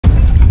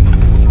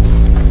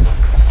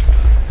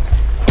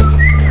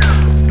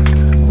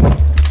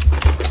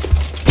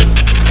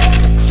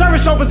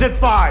is it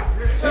 5?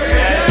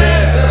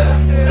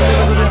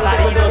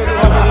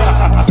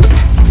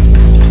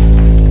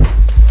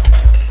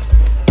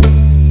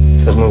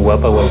 Estás muy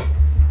guapa, güey.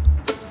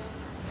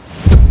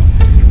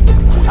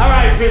 All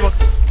right, people.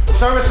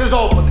 Service is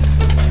open.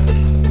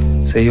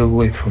 Say you'll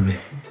wait for me.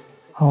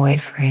 I'll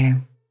wait for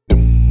you.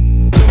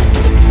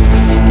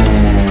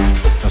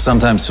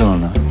 Sometime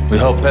soon. We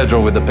help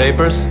Pedro with the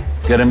papers,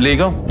 get him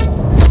legal.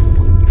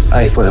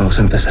 Ahí podemos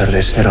empezar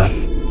de cero.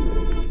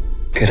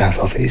 Get out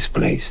of this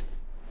place.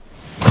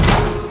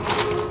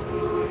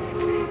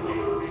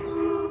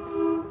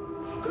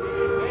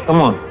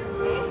 Come on.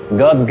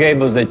 God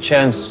gave us the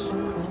chance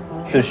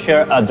to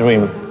share a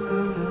dream.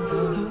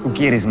 Tú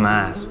quieres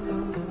más.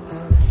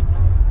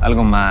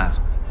 Algo más.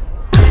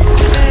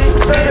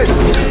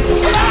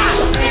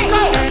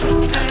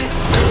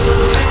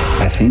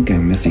 I think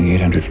I'm missing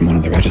 800 from one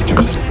of the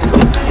registers.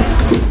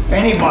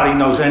 Anybody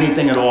knows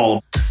anything at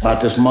all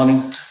about this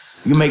money,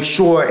 you make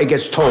sure it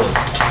gets told.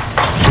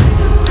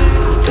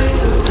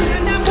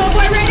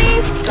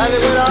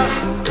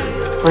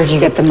 Where'd you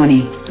get the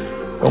money?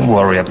 Don't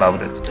worry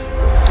about it.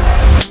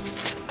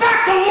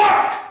 Back to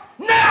work!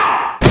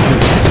 Now!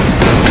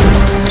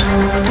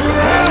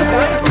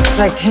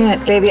 I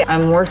can't, baby.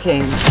 I'm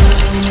working.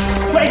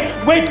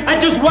 Wait, I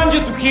just want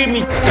you to hear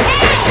me.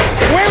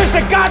 Hey! Where is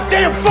the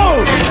goddamn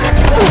food?